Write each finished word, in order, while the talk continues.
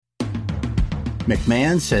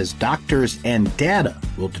McMahon says doctors and data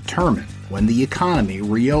will determine when the economy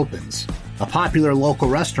reopens. A popular local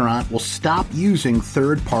restaurant will stop using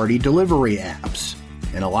third-party delivery apps.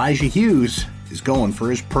 And Elijah Hughes is going for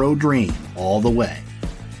his pro dream all the way.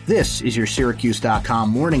 This is your Syracuse.com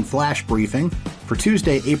morning flash briefing for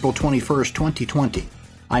Tuesday, April 21st, 2020.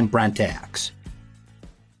 I'm Brent Axe.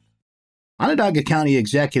 Onondaga County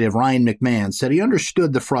Executive Ryan McMahon said he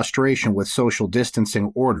understood the frustration with social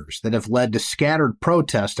distancing orders that have led to scattered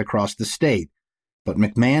protests across the state. But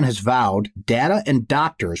McMahon has vowed data and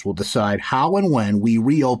doctors will decide how and when we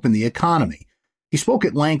reopen the economy. He spoke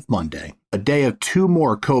at length Monday, a day of 2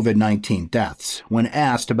 more COVID-19 deaths, when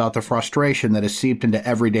asked about the frustration that has seeped into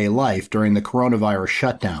everyday life during the coronavirus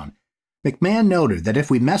shutdown. McMahon noted that if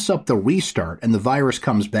we mess up the restart and the virus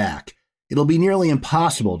comes back, it'll be nearly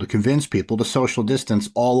impossible to convince people to social distance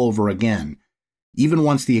all over again. Even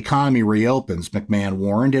once the economy reopens, McMahon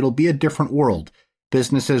warned, it'll be a different world.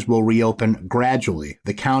 Businesses will reopen gradually.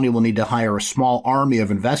 The county will need to hire a small army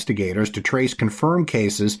of investigators to trace confirmed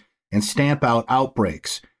cases and stamp out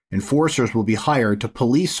outbreaks. Enforcers will be hired to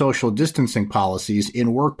police social distancing policies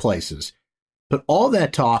in workplaces. But all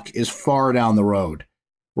that talk is far down the road.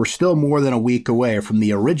 We're still more than a week away from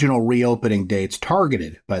the original reopening dates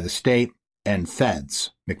targeted by the state and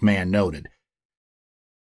feds, McMahon noted.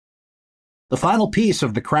 The final piece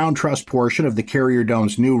of the Crown Trust portion of the Carrier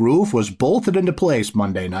Dome's new roof was bolted into place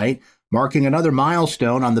Monday night, marking another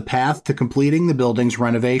milestone on the path to completing the building's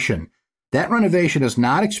renovation. That renovation is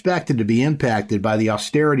not expected to be impacted by the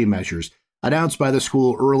austerity measures announced by the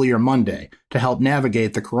school earlier Monday to help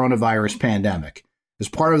navigate the coronavirus pandemic. As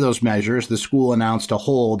part of those measures, the school announced a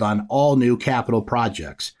hold on all new capital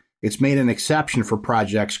projects. It's made an exception for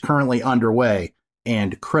projects currently underway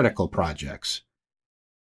and critical projects.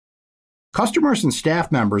 Customers and staff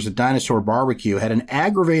members at Dinosaur Barbecue had an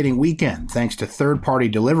aggravating weekend thanks to third-party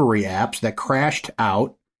delivery apps that crashed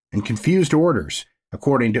out and confused orders,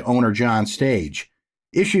 according to owner John Stage.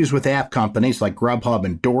 Issues with app companies like Grubhub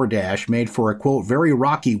and DoorDash made for a, quote, very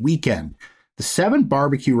rocky weekend. The 7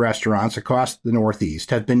 barbecue restaurants across the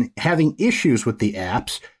Northeast have been having issues with the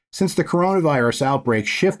apps since the coronavirus outbreak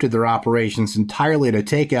shifted their operations entirely to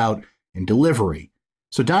takeout and delivery.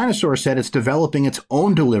 So Dinosaur said it's developing its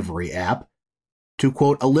own delivery app to,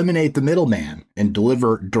 quote, eliminate the middleman and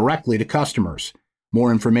deliver directly to customers.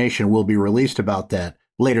 More information will be released about that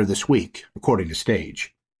later this week, according to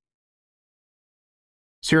Stage.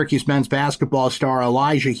 Syracuse men's basketball star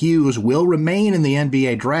Elijah Hughes will remain in the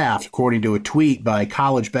NBA draft, according to a tweet by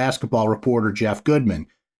college basketball reporter Jeff Goodman.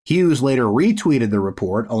 Hughes later retweeted the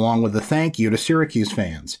report along with a thank you to Syracuse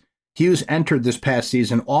fans. Hughes entered this past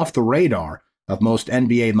season off the radar of most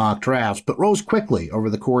NBA mock drafts, but rose quickly over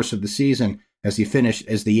the course of the season as he finished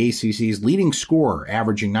as the ACC's leading scorer,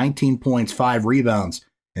 averaging 19 points, 5 rebounds,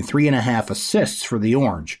 and 3.5 assists for the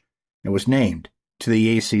Orange, and was named to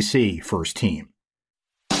the ACC first team.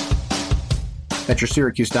 That's your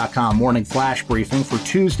Syracuse.com morning flash briefing for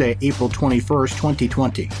Tuesday, April 21st,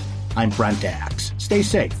 2020. I'm Brent Axe. Stay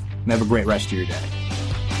safe and have a great rest of your day.